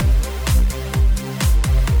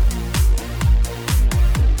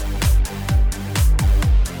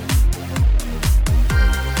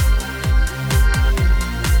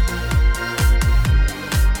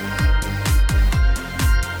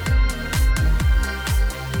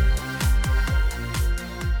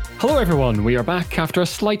Hello everyone, we are back after a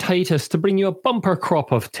slight hiatus to bring you a bumper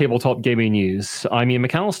crop of tabletop gaming news. I'm Ian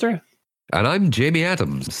McAllister. And I'm Jamie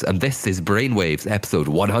Adams, and this is Brainwaves episode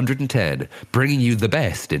 110, bringing you the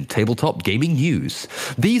best in tabletop gaming news.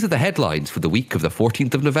 These are the headlines for the week of the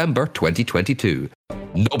 14th of November 2022.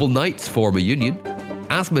 Noble Knights form a union,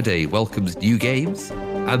 Asmodee welcomes new games,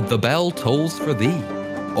 and the bell tolls for thee.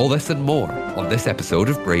 All this and more on this episode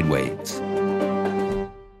of Brainwaves.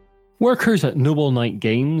 Workers at Noble Knight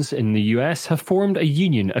Games in the US have formed a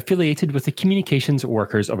union affiliated with the Communications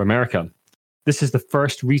Workers of America. This is the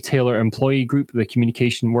first retailer employee group the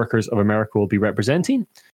Communication Workers of America will be representing.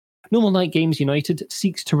 Noble Knight Games United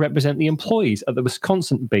seeks to represent the employees at the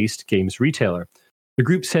Wisconsin-based games retailer. The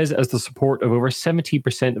group says it has the support of over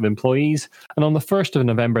 70% of employees, and on the 1st of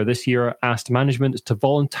November this year asked management to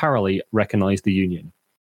voluntarily recognise the union.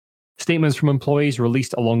 Statements from employees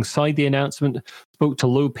released alongside the announcement spoke to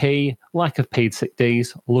low pay, lack of paid sick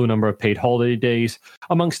days, low number of paid holiday days,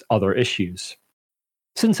 amongst other issues.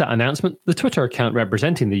 Since that announcement, the Twitter account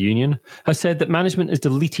representing the union has said that management is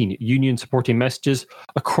deleting union-supporting messages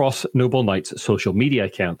across Noble Knight's social media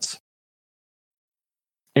accounts.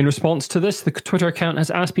 In response to this, the Twitter account has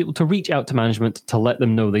asked people to reach out to management to let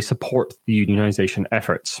them know they support the unionisation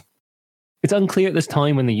efforts. It's unclear at this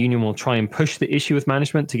time when the union will try and push the issue with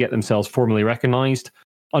management to get themselves formally recognised.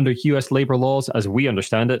 Under US labour laws, as we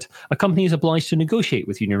understand it, a company is obliged to negotiate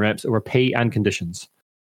with union reps over pay and conditions.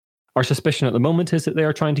 Our suspicion at the moment is that they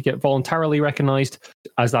are trying to get voluntarily recognised,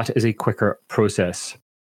 as that is a quicker process.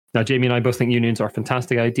 Now, Jamie and I both think unions are a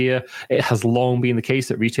fantastic idea. It has long been the case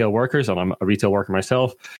that retail workers, and I'm a retail worker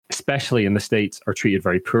myself, especially in the States, are treated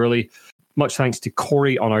very poorly. Much thanks to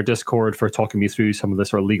Corey on our Discord for talking me through some of the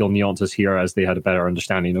sort of legal nuances here as they had a better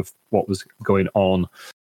understanding of what was going on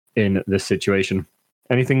in this situation.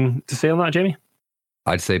 Anything to say on that, Jamie?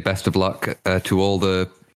 I'd say best of luck to all the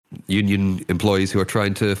union employees who are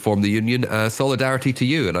trying to form the union. Solidarity to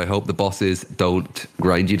you, and I hope the bosses don't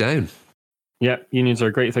grind you down. Yeah, unions are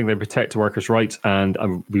a great thing. They protect workers' rights, and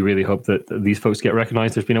we really hope that these folks get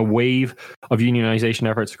recognised. There's been a wave of unionisation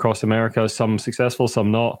efforts across America, some successful,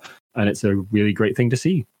 some not, and it's a really great thing to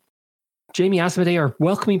see. Jamie, Asmodee are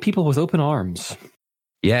welcoming people with open arms.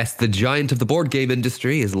 Yes, the giant of the board game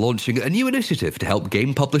industry is launching a new initiative to help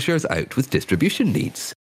game publishers out with distribution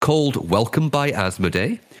needs. Called Welcome by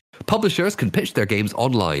Asmodee, publishers can pitch their games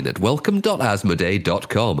online at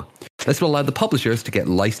welcome.asmodee.com. This will allow the publishers to get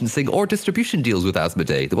licensing or distribution deals with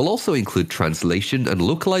Asmodee that will also include translation and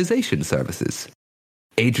localization services.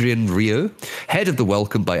 Adrian Rio, head of the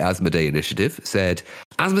Welcome by Asmodee initiative, said,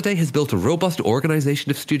 Asmodee has built a robust organization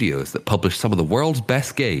of studios that publish some of the world's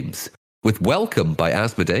best games. With Welcome by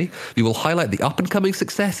Asmodee, we will highlight the up-and-coming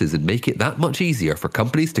successes and make it that much easier for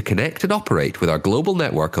companies to connect and operate with our global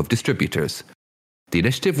network of distributors. The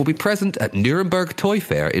initiative will be present at Nuremberg Toy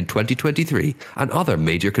Fair in 2023 and other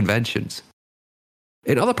major conventions.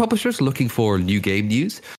 In other publishers looking for new game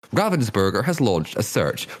news, Ravensburger has launched a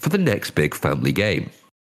search for the next big family game.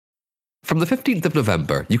 From the 15th of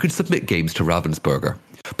November, you can submit games to Ravensburger.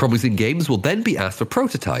 Promising games will then be asked for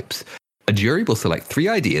prototypes. A jury will select 3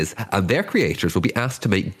 ideas, and their creators will be asked to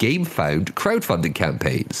make GameFound crowdfunding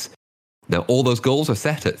campaigns. Now, all those goals are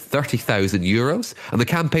set at €30,000, and the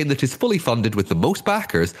campaign that is fully funded with the most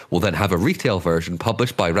backers will then have a retail version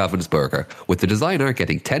published by Ravensburger, with the designer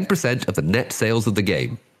getting 10% of the net sales of the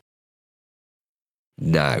game.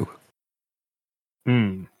 Now,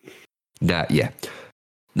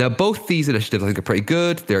 both these initiatives I think are pretty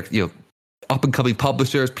good. They're, up-and-coming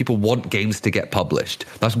publishers. People want games to get published.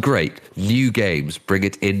 That's great. New games, bring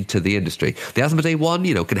it into the industry. The Asmodee one,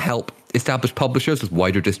 can help establish publishers with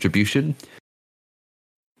wider distribution.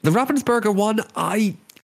 The Ravensburger one,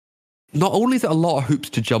 not only is it a lot of hoops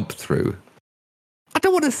to jump through, I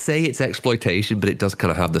don't want to say it's exploitation, but it does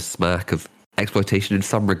kind of have the smack of exploitation in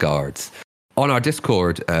some regards. On our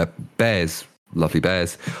Discord, Bez, lovely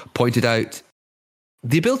Bez, pointed out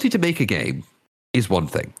the ability to make a game is one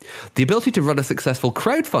thing. The ability to run a successful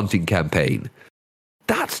crowdfunding campaign,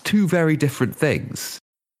 that's 2 very different things.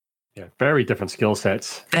 Yeah, very different skill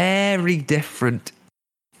sets. Very different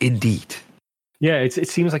indeed. Yeah, it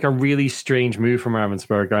seems like a really strange move from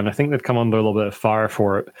Ravensburger, and I think they've come under a little bit of fire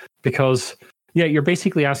for it because, you're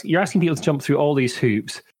basically asking people to jump through all these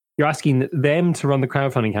hoops. You're asking them to run the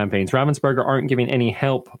crowdfunding campaigns. Ravensburger aren't giving any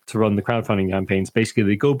help to run the crowdfunding campaigns. Basically,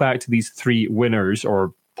 they go back to these 3 winners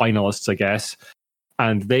or finalists, I guess,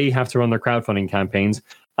 and they have to run their crowdfunding campaigns.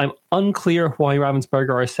 I'm unclear why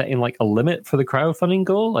Ravensburger are setting like a limit for the crowdfunding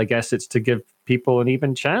goal. I guess it's to give people an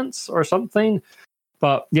even chance or something.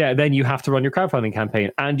 But then you have to run your crowdfunding campaign,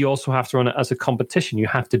 and you also have to run it as a competition. You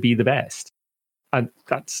have to be the best. And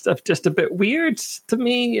that's just a bit weird to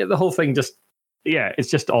me. The whole thing it's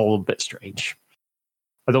just all a bit strange.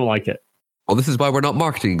 I don't like it. Well, this is why we're not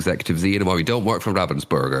marketing executives, Ian, and why we don't work for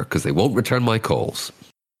Ravensburger, because they won't return my calls.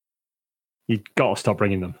 You've got to stop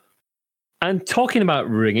ringing them. And talking about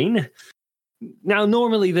ringing, now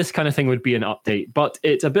normally this kind of thing would be an update, but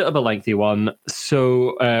it's a bit of a lengthy one.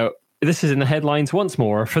 So this is in the headlines once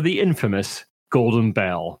more for the infamous Golden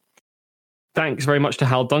Bell. Thanks very much to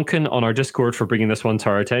Hal Duncan on our Discord for bringing this one to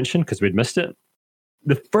our attention, because we'd missed it.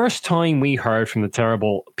 The first time we heard from the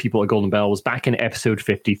terrible people at Golden Bell was back in episode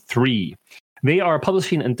 53. They are a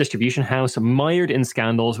publishing and distribution house mired in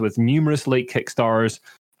scandals with numerous late Kickstarters,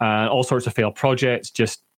 all sorts of failed projects,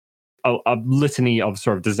 just a litany of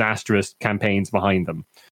sort of disastrous campaigns behind them.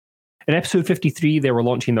 In episode 53, they were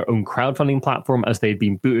launching their own crowdfunding platform as they'd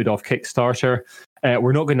been booted off Kickstarter.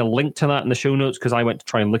 We're not going to link to that in the show notes because I went to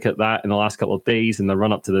try and look at that in the last couple of days in the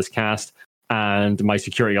run-up to this cast, and my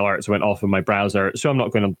security alerts went off in my browser, so I'm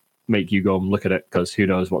not going to make you go and look at it because who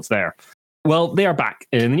knows what's there. Well, they are back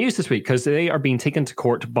in the news this week because they are being taken to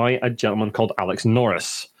court by a gentleman called Alex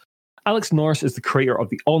Norris. Alex Norris is the creator of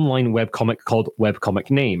the online webcomic called Webcomic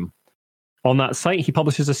Name. On that site, he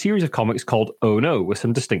publishes a series of comics called Oh No, with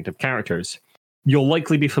some distinctive characters. You'll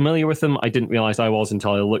likely be familiar with them. I didn't realize I was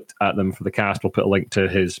until I looked at them for the cast. We'll put a link to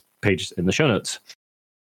his pages in the show notes.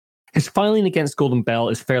 His filing against Golden Bell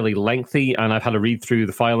is fairly lengthy, and I've had to read through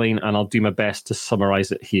the filing, and I'll do my best to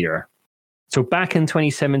summarize it here. So back in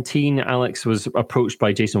 2017, Alex was approached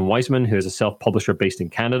by Jason Wiseman, who is a self-publisher based in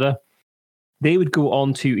Canada. They would go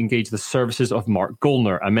on to engage the services of Mark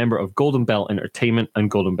Goldner, a member of Golden Bell Entertainment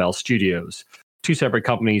and Golden Bell Studios. Two separate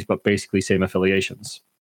companies, but basically same affiliations.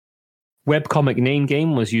 Webcomic Name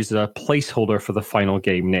Game was used as a placeholder for the final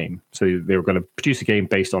game name. So they were going to produce a game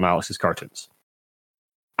based on Alex's cartoons.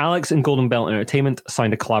 Alex and Golden Bell Entertainment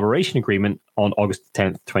signed a collaboration agreement on August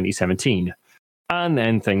 10th, 2017. And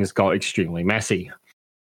then things got extremely messy.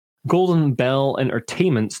 Golden Bell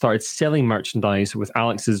Entertainment started selling merchandise with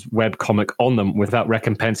Alex's webcomic on them without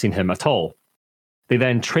recompensing him at all. They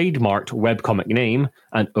then trademarked Webcomic Name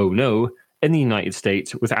and Oh No in the United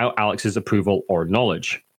States without Alex's approval or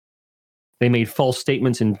knowledge. They made false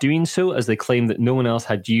statements in doing so, as they claimed that no one else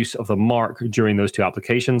had use of the mark during those two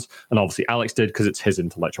applications, and obviously Alex did because it's his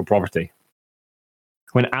intellectual property.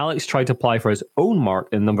 When Alex tried to apply for his own mark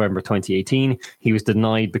in November 2018, he was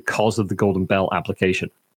denied because of the Golden Bell application.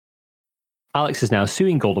 Alex is now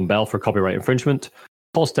suing Golden Bell for copyright infringement,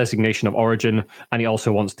 false designation of origin, and he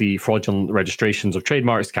also wants the fraudulent registrations of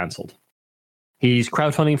trademarks cancelled. He's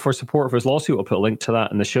crowdfunding for support for his lawsuit. I'll put a link to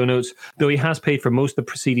that in the show notes. Though he has paid for most of the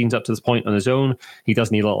proceedings up to this point on his own, he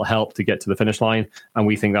does need a little help to get to the finish line, and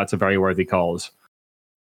we think that's a very worthy cause.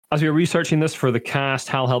 As we were researching this for the cast,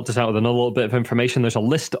 Hal helped us out with another little bit of information. There's a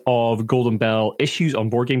list of Golden Bell issues on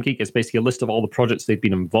Board Game Geek. It's basically a list of all the projects they've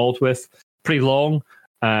been involved with. Pretty long.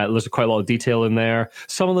 There's quite a lot of detail in there.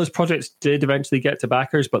 Some of those projects did eventually get to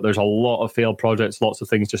backers, but there's a lot of failed projects, lots of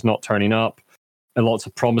things just not turning up, and lots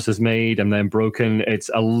of promises made and then broken. It's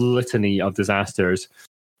a litany of disasters.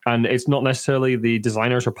 And it's not necessarily the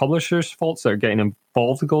designers or publishers' faults that are getting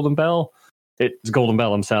involved with Golden Bell. It's Golden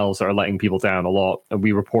Bell themselves that are letting people down a lot. And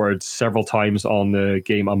we reported several times on the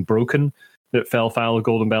game Unbroken that fell foul of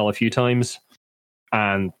Golden Bell a few times.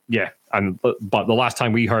 And but the last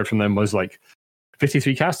time we heard from them was like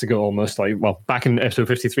 53 casts ago almost, back in episode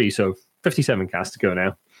 53, so 57 casts ago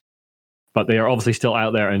now. But they are obviously still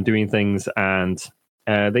out there and doing things, and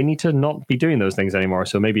they need to not be doing those things anymore.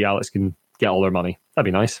 So maybe Alex can get all their money. That'd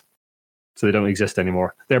be nice. So they don't exist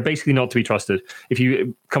anymore. They're basically not to be trusted. If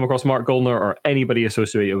you come across Mark Goldner or anybody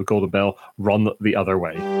associated with Golden Bell, run the other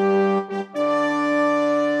way.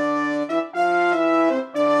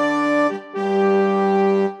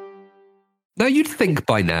 Now, you'd think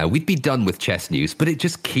by now we'd be done with chess news, but it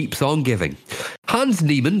just keeps on giving. Hans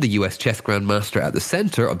Niemann, the US chess grandmaster at the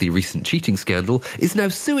centre of the recent cheating scandal, is now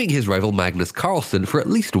suing his rival Magnus Carlsen for at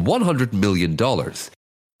least $100 million.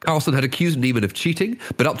 Carlsen had accused Niemann of cheating,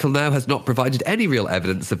 but up till now has not provided any real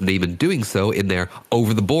evidence of Niemann doing so in their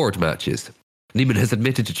over-the-board matches. Niemann has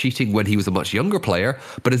admitted to cheating when he was a much younger player,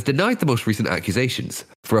 but has denied the most recent accusations.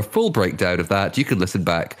 For a full breakdown of that, you can listen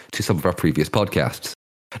back to some of our previous podcasts.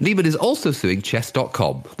 Niemann is also suing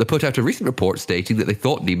Chess.com, that put out a recent report stating that they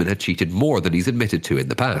thought Niemann had cheated more than he's admitted to in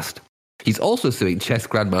the past. He's also suing chess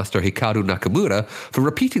grandmaster Hikaru Nakamura for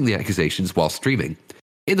repeating the accusations while streaming.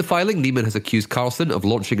 In the filing, Niemann has accused Carlsen of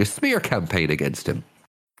launching a smear campaign against him.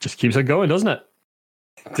 Just keeps on going, doesn't it?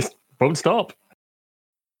 Just won't stop.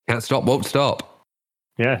 Can't stop, won't stop.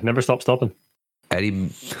 Yeah, never stop stopping.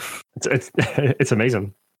 It's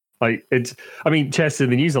amazing. Like chess is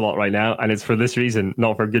in the news a lot right now, and it's for this reason,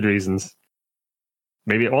 not for good reasons.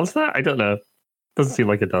 Maybe it wants that? I don't know. Doesn't seem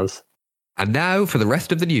like it does. And now for the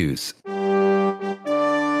rest of the news.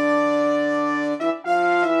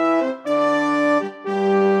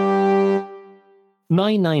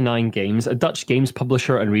 999 Games, a Dutch games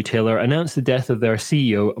publisher and retailer, announced the death of their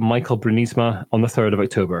CEO, Michael Bruinsma, on the 3rd of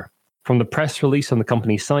October. From the press release on the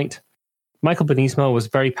company's site, Michael Bruinsma was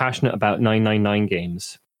very passionate about 999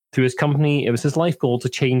 Games. Through his company, it was his life goal to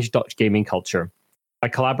change Dutch gaming culture. By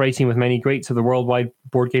collaborating with many greats of the worldwide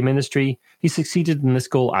board game industry, he succeeded in this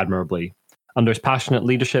goal admirably. Under his passionate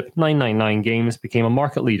leadership, 999 Games became a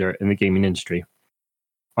market leader in the gaming industry.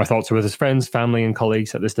 Our thoughts are with his friends, family, and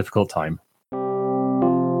colleagues at this difficult time.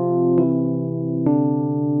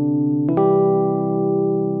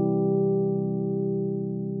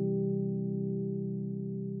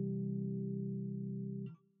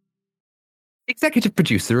 Executive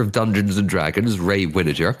producer of Dungeons & Dragons, Ray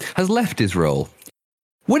Winninger, has left his role.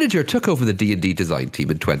 Winninger took over the D&D design team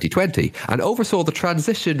in 2020 and oversaw the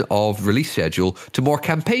transition of release schedule to more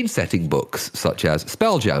campaign-setting books, such as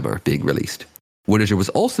Spelljammer, being released. Winninger was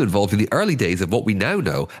also involved in the early days of what we now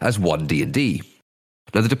know as 1D&D.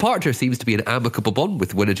 Now, the departure seems to be an amicable one,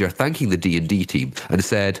 with Winninger thanking the D&D team and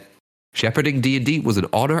said, "Shepherding D&D was an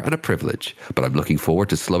honour and a privilege, but I'm looking forward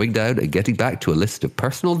to slowing down and getting back to a list of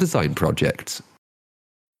personal design projects."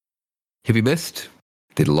 He'll be missed.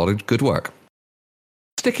 Did a lot of good work.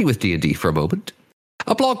 Sticking with D&D for a moment,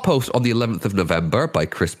 a blog post on the 11th of November by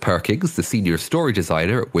Chris Perkins, the senior story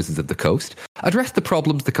designer at Wizards of the Coast, addressed the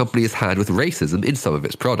problems the company has had with racism in some of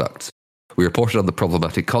its products. We reported on the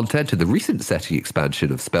problematic content in the recent setting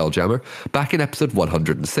expansion of Spelljammer back in episode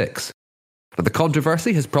 106. And the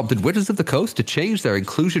controversy has prompted Wizards of the Coast to change their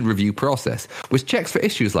inclusion review process, which checks for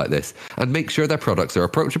issues like this and makes sure their products are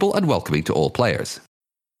approachable and welcoming to all players.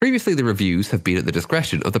 Previously, the reviews have been at the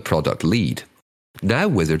discretion of the product lead. Now,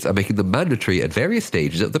 Wizards are making them mandatory at various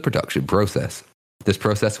stages of the production process. This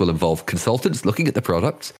process will involve consultants looking at the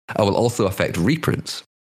products and will also affect reprints.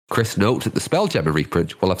 Chris notes that the Spelljammer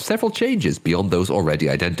reprint will have several changes beyond those already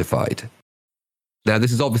identified. Now,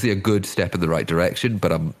 this is obviously a good step in the right direction,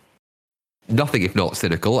 but I'm nothing if not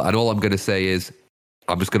cynical, and all I'm going to say is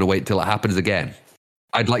I'm just going to wait until it happens again.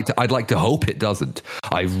 I'd like to hope it doesn't.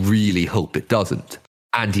 I really hope it doesn't.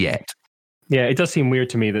 And yet. Yeah, it does seem weird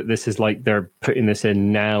to me that this is like they're putting this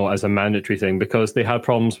in now as a mandatory thing, because they had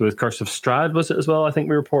problems with Curse of Strahd, was it as well? I think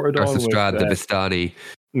we reported Curse on of Strahd, the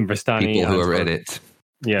Vistani people who are in it.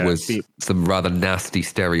 Yeah, was some rather nasty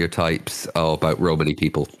stereotypes about Romany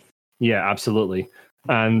people. Yeah, absolutely.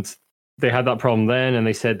 And they had that problem then, and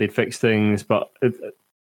they said they'd fix things, but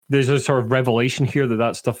there's a sort of revelation here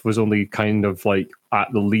that stuff was only kind of like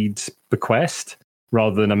at the lead's bequest,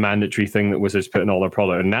 rather than a mandatory thing that Wizards put in all their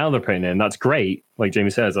product. And now they're putting in. That's great. Like Jamie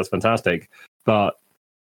says, that's fantastic. But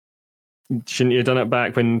shouldn't you have done it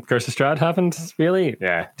back when Curse of Strahd happened? Really?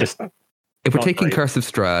 Yeah, just... If we're taking Curse of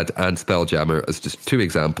Strahd and Spelljammer as just two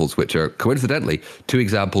examples, which are coincidentally two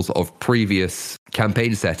examples of previous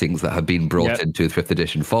campaign settings that have been brought into the 5th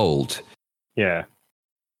edition fold. Yeah.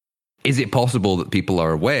 Is it possible that people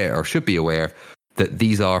are aware, or should be aware, that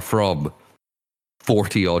these are from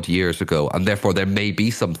 40 odd years ago, and therefore there may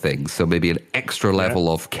be some things, so maybe an extra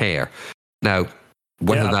level of care. Now,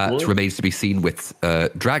 whether that remains to be seen with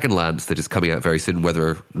Dragonlance that is coming out very soon, whether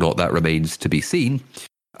or not that remains to be seen,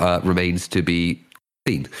 remains to be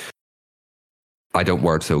seen. I don't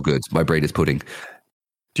word so good. My brain is pudding.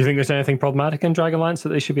 Do you think there's anything problematic in Dragonlance that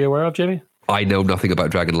they should be aware of, Jamie? I know nothing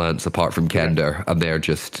about Dragonlance apart from Kender, and they're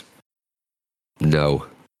just... No.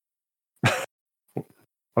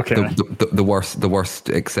 Okay. The worst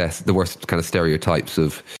excess, the worst kind of stereotypes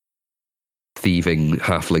of thieving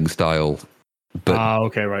halfling style, but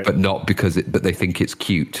okay, right. But not because but they think it's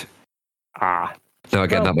cute. Now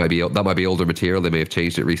again, that might be older material. They may have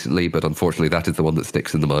changed it recently, but unfortunately, that is the one that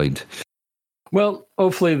sticks in the mind. Well,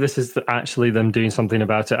 hopefully, this is actually them doing something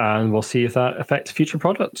about it, and we'll see if that affects future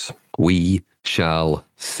products. We shall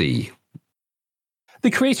see. The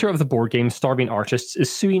creator of the board game Starving Artists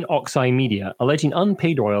is suing Oxeye Media, alleging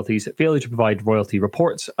unpaid royalties, failure to provide royalty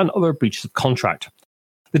reports, and other breaches of contract.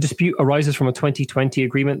 The dispute arises from a 2020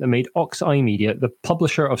 agreement that made Oxeye Media the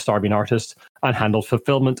publisher of Starving Artists and handled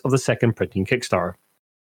fulfillment of the second printing Kickstarter.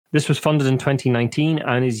 This was funded in 2019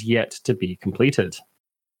 and is yet to be completed.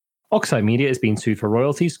 Oxeye Media is being sued for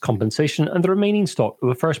royalties, compensation, and the remaining stock of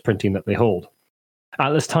the first printing that they hold.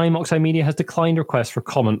 At this time, Oxeye Media has declined requests for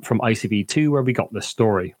comment from ICV2, where we got this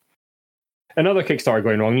story. In other Kickstarter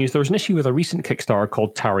going wrong news, there was an issue with a recent Kickstarter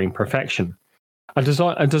called Towering Perfection.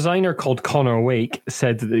 A designer called Connor Wake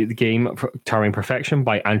said that the game Towering Perfection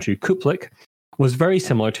by Andrew Kuplik was very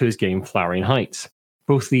similar to his game Flowering Heights.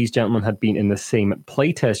 Both these gentlemen had been in the same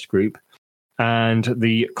playtest group, and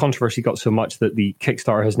the controversy got so much that the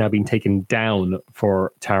Kickstarter has now been taken down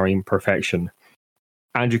for Towering Perfection.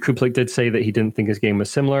 Andrew Kuplik did say that he didn't think his game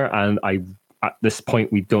was similar, and at this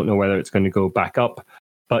point we don't know whether it's going to go back up.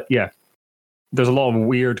 But yeah, there's a lot of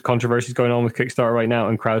weird controversies going on with Kickstarter right now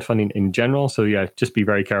and crowdfunding in general. So yeah, just be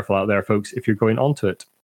very careful out there, folks, if you're going onto it.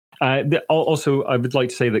 Also, I would like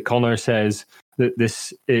to say that Connor says that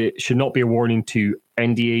this should not be a warning to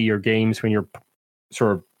NDA your games when you're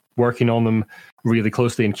sort of working on them really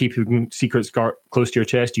closely and keeping secrets close to your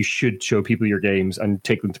chest. You should show people your games and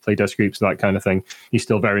take them to playtest groups and that kind of thing. He's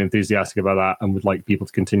still very enthusiastic about that and would like people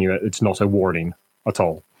to continue it. It's not a warning at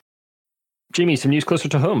all. Jamie, some news closer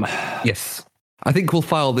to home. Yes. I think we'll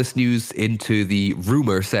file this news into the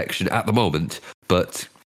rumour section at the moment, but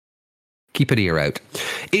keep an ear out.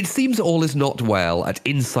 It seems all is not well at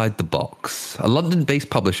Inside the Box, a London-based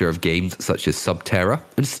publisher of games such as Subterra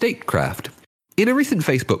and Statecraft. In a recent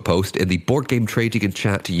Facebook post in the Board Game Trading and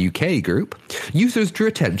Chat UK group, users drew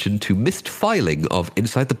attention to missed filing of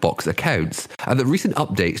Inside the Box accounts and that recent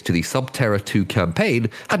updates to the Subterra 2 campaign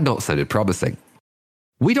had not sounded promising.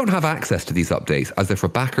 We don't have access to these updates as they're for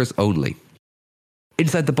backers only.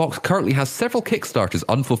 Inside the Box currently has several Kickstarters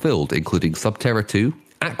unfulfilled, including Subterra 2,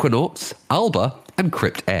 Aquanauts, Alba, and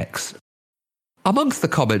Crypt X. Amongst the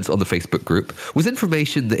comments on the Facebook group was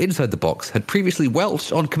information that Inside the Box had previously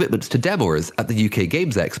welched on commitments to demoers at the UK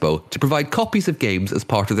Games Expo to provide copies of games as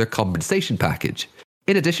part of their compensation package.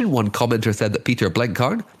 In addition, one commenter said that Peter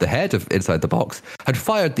Blenkarn, the head of Inside the Box, had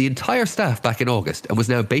fired the entire staff back in August and was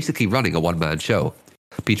now basically running a one-man show.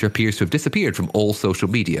 Peter appears to have disappeared from all social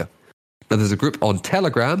media. Now, there's a group on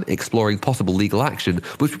Telegram exploring possible legal action,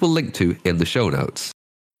 which we'll link to in the show notes.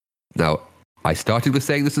 Now, I started with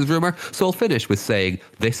saying this is rumour, so I'll finish with saying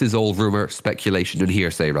this is all rumour, speculation and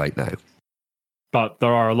hearsay right now. But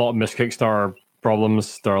there are a lot of missed Kickstarter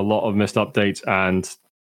problems, there are a lot of missed updates, and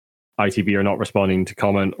ITB are not responding to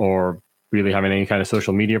comment or really having any kind of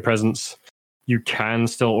social media presence. You can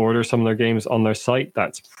still order some of their games on their site.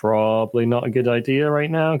 That's probably not a good idea right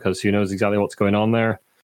now, because who knows exactly what's going on there.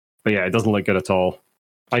 But yeah, it doesn't look good at all.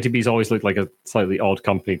 ITB's always looked like a slightly odd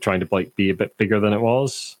company trying to be a bit bigger than it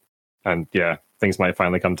was. And yeah, things might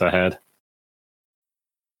finally come to a head.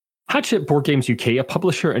 Hatchet Board Games UK, a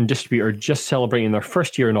publisher and distributor just celebrating their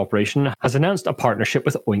first year in operation, has announced a partnership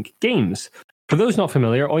with Oink Games. For those not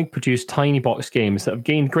familiar, Oink produced tiny box games that have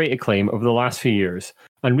gained great acclaim over the last few years,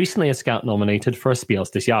 and recently a Scout nominated for a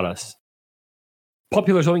Spieles des Jahres.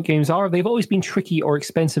 Popular as Oink games are, they've always been tricky or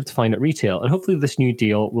expensive to find at retail, and hopefully this new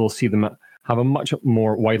deal will see them have a much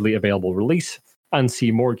more widely available release and see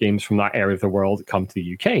more games from that area of the world come to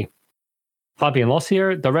the UK. Fabian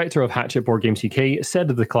Lossier, director of Hatchet Board Games UK, said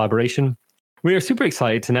of the collaboration, "We are super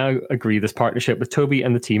excited to now agree this partnership with Toby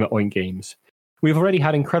and the team at Oink Games. We've already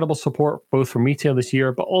had incredible support both from retail this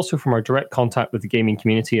year, but also from our direct contact with the gaming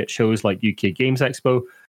community at shows like UK Games Expo,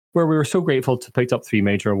 where we were so grateful to pick up 3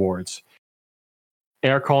 major awards.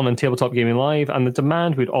 Aircon and Tabletop Gaming Live, and the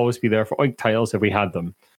demand would always be there for Oink titles if we had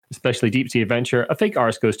them, especially Deep Sea Adventure, A Fake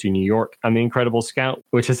Arse Goes to New York, and The Incredible Scout,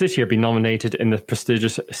 which has this year been nominated in the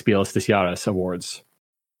prestigious Spieles des Jahres Awards."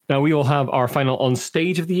 Now, we will have our final on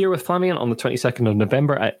stage of the year with Flamian on the 22nd of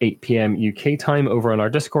November at 8 p.m. UK time over on our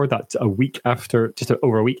Discord. That's over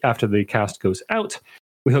a week after the cast goes out.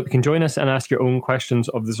 We hope you can join us and ask your own questions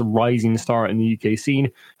of this rising star in the UK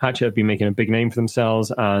scene. Hatchet have been making a big name for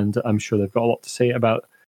themselves, and I'm sure they've got a lot to say about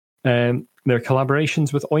their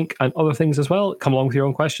collaborations with Oink and other things as well. Come along with your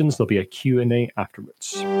own questions. There'll be a Q&A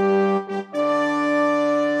afterwards.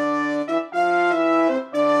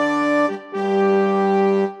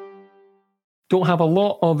 Don't have a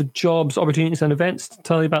lot of jobs, opportunities, and events to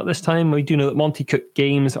tell you about this time. We do know that Monty Cook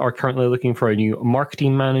Games are currently looking for a new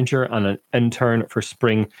marketing manager and an intern for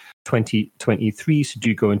spring 2023, so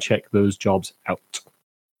do go and check those jobs out.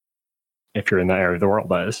 If you're in that area of the world,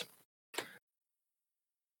 that is.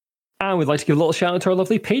 And we'd like to give a little shout out to our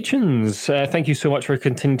lovely patrons. Thank you so much for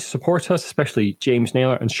continuing to support us, especially James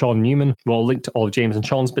Naylor and Sean Newman. We'll link to all of James and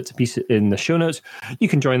Sean's bits and pieces in the show notes. You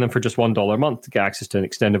can join them for just $1 a month to get access to an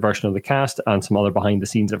extended version of the cast and some other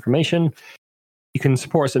behind-the-scenes information. You can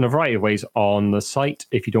support us in a variety of ways on the site.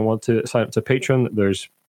 If you don't want to sign up to Patreon, there's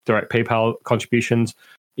direct PayPal contributions.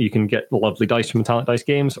 You can get the lovely dice from Metallic Dice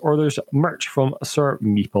Games, or there's merch from Sir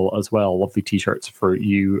Meeple as well. Lovely t-shirts for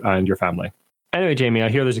you and your family. Anyway, Jamie, I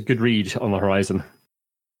hear there's a good read on the horizon.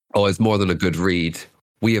 Oh, it's more than a good read.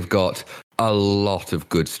 We have got a lot of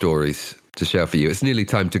good stories to share for you. It's nearly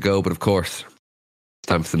time to go, but of course,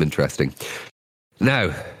 Time for some interesting.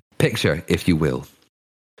 Now, picture, if you will,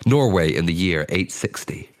 Norway in the year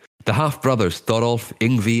 860. The half-brothers Thorolf,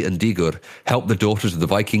 Yngvi and Digur help the daughters of the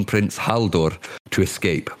Viking prince Haldor to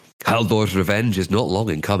escape. Haldor's revenge is not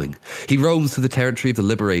long in coming. He roams through the territory of the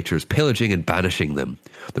liberators, pillaging and banishing them.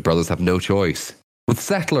 The brothers have no choice. With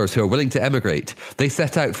settlers who are willing to emigrate, they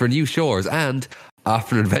set out for new shores and,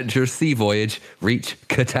 after an adventurous sea voyage, reach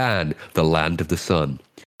Catan, the land of the sun.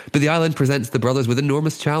 But the island presents the brothers with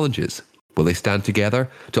enormous challenges. Will they stand together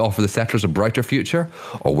to offer the settlers a brighter future,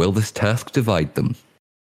 or will this task divide them?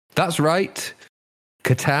 That's right.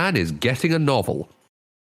 Catan is getting a novel.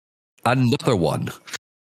 Another one.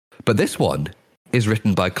 But this one is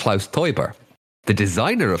written by Klaus Teuber, the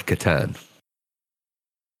designer of Catan.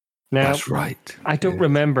 Now, that's right. I don't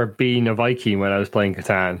remember being a Viking when I was playing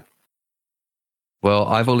Catan. Well,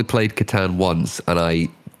 I've only played Catan once, and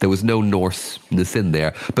there was no Norseness in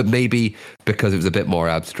there, but maybe because it was a bit more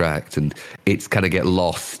abstract and it's kind of get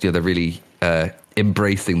lost. They're really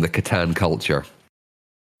embracing the Catan culture.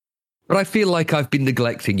 But I feel like I've been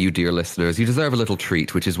neglecting you, dear listeners. You deserve a little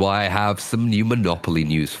treat, which is why I have some new Monopoly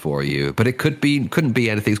news for you. But it couldn't be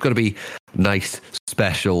anything. It's got to be nice,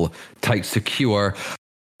 special, tight, secure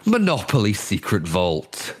Monopoly Secret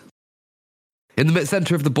Vault. In the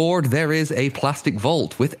center of the board, there is a plastic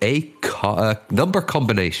vault with a number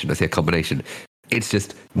combination. I say a combination. It's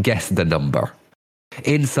just guess the number.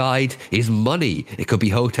 Inside is money. It could be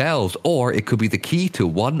hotels, or it could be the key to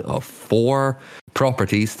one of 4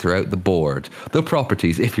 properties throughout the board. The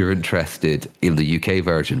properties, if you're interested in the UK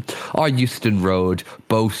version, are Euston Road,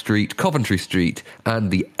 Bow Street, Coventry Street, and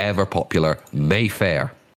the ever-popular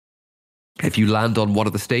Mayfair. If you land on one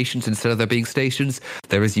of the stations instead of there being stations,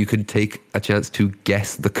 you can take a chance to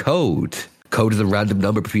guess the code. Code is a random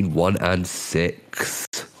number between 1 and 6.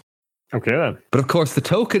 Okay, then. But of course, the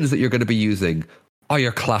tokens that you're going to be using are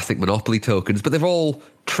your classic Monopoly tokens, but they're all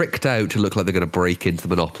tricked out to look like they're going to break into the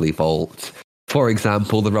Monopoly vault. For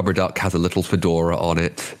example, the rubber duck has a little fedora on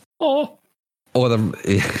it. Oh. Or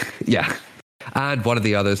yeah. And one of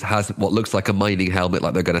the others has what looks like a mining helmet,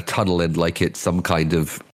 like they're going to tunnel in like it's some kind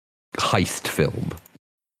of heist film.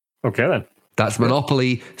 Okay, then. That's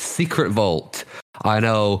Monopoly Secret Vault. I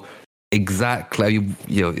know exactly,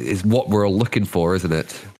 is what we're all looking for, isn't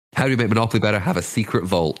it? How do you make Monopoly better? Have a secret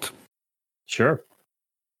vault. Sure.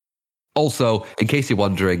 Also, in case you're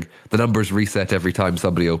wondering, the numbers reset every time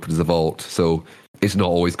somebody opens the vault, so it's not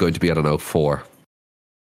always going to be, 4.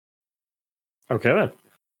 Okay, then.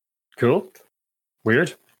 Cool.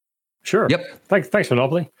 Weird. Sure. Yep. Thanks,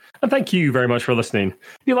 Monopoly. And thank you very much for listening.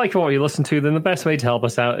 If you like what you listen to, then the best way to help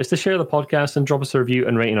us out is to share the podcast and drop us a review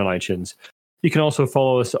and rating on iTunes. You can also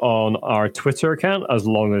follow us on our Twitter account, as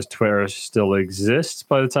long as Twitter still exists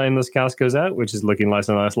by the time this cast goes out, which is looking less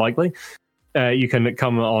and less likely. You can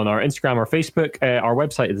come on our Instagram or Facebook. Our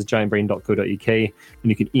website is giantbrain.co.uk, and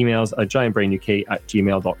you can email us at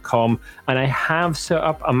giantbrainuk@gmail.com. And I have set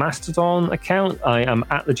up a Mastodon account. I am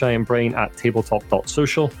at the Giant Brain at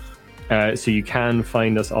tabletop.social. So you can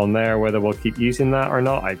find us on there. Whether we'll keep using that or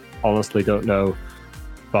not, I honestly don't know.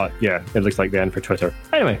 But yeah, it looks like the end for Twitter.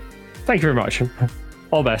 Anyway, thank you very much.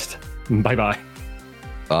 All the best. Bye-bye.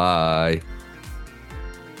 Bye.